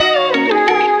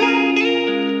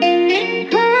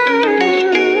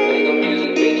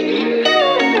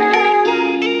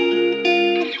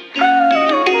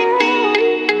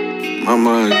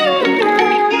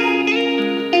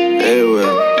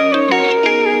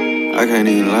I can't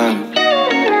even lie.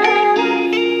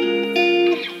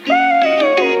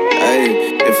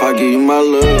 Hey, if I give you my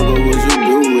love, what would you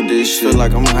do with this shit? Feel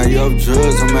like I'm high off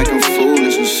drugs, I'm acting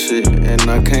foolish and shit. And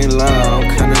I can't lie,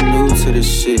 I'm kinda new to this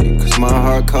shit. Cause my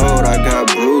heart cold, I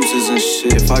got bruises and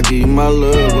shit. If I give you my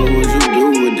love, what would you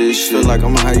do with this shit? Feel like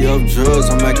I'm high off drugs,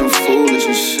 I'm acting foolish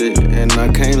and shit. And I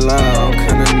can't lie, I'm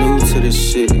kinda new to this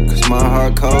shit. Cause my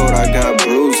heart cold, I got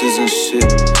bruises and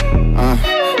shit.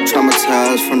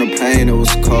 Traumatized from the pain it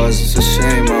was caused. It's a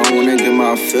shame, I don't wanna get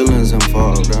my feelings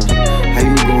involved. How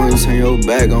you gonna turn your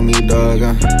back on me, dog?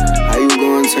 How you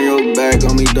gonna turn your back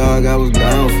on me, dog? I was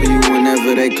down for you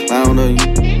whenever they clowned on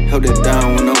you. Held it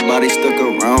down when nobody stuck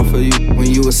around for you.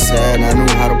 When you was sad, I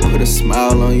knew how to put a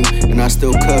smile on you. And I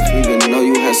still cuff you, even though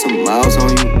you had some miles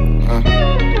on you.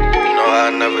 You know I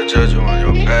never judge you on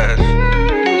your past.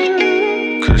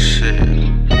 Cause shit,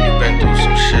 you been through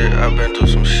some shit, I've been through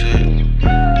some shit.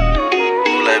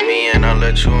 I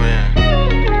let you in.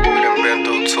 We done been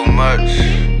through too much.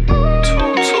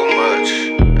 Too much.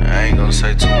 I ain't gonna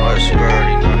say too much, you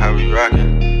already know how we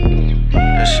rockin'.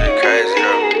 This shit crazy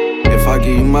though. If I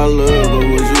give you my love, what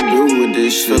would you do with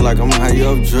this shit? Feel like I'm high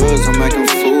off drugs, I'm acting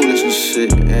foolish and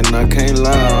shit. And I can't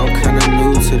lie, I'm kinda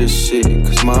new to this shit.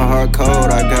 Cause my heart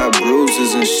cold, I got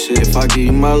bruises and shit. If I give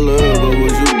you my love, what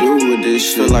would you do with this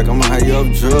shit? Feel like I'm high off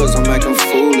drugs, I'm acting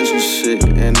foolish and shit.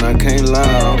 And I can't lie,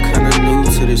 I'm kinda new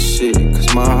to this shit.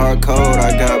 Cause my heart cold,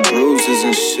 I got bruises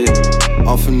and shit.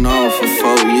 Off and on for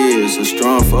 4 years, a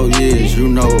strong 4 years. You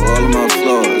know all of my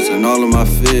flaws and all of my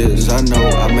fears. I know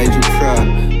I made you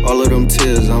cry, all of them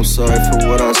tears. I'm sorry for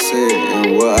what I said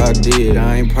and what I did.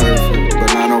 I ain't perfect,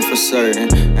 but I know for certain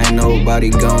ain't nobody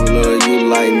gon' love you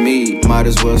like me. Might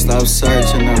as well stop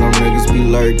searching, I know niggas be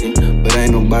lurking, but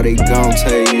ain't nobody gon'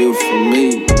 take you from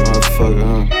me,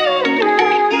 motherfucker,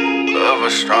 Love a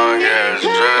strong ass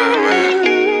drug, man.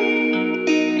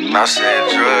 And I said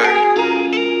drug,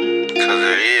 cause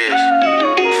it is.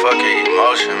 Fucking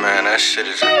emotion, man, that shit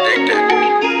is addicting.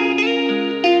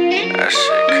 That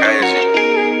shit crazy.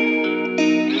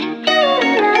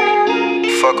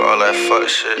 Fuck all that fuck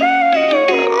shit. I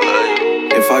love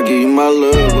you. If I give you my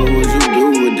love, what would you do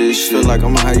with this shit? Feel like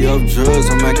I'm high off drugs,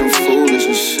 I'm acting foolish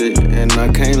and shit. And I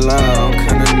can't lie, I'm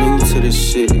kinda new to this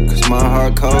shit. Cause my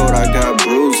heart cold, I got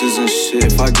bruises and shit.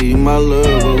 If I give you my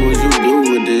love, what would you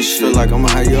do with this shit? Feel like I'm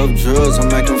high off drugs,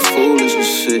 I'm acting foolish and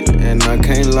shit. And I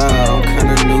can't lie, I'm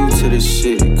kinda new to this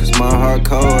shit. Cause my heart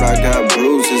cold, I got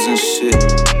bruises and shit.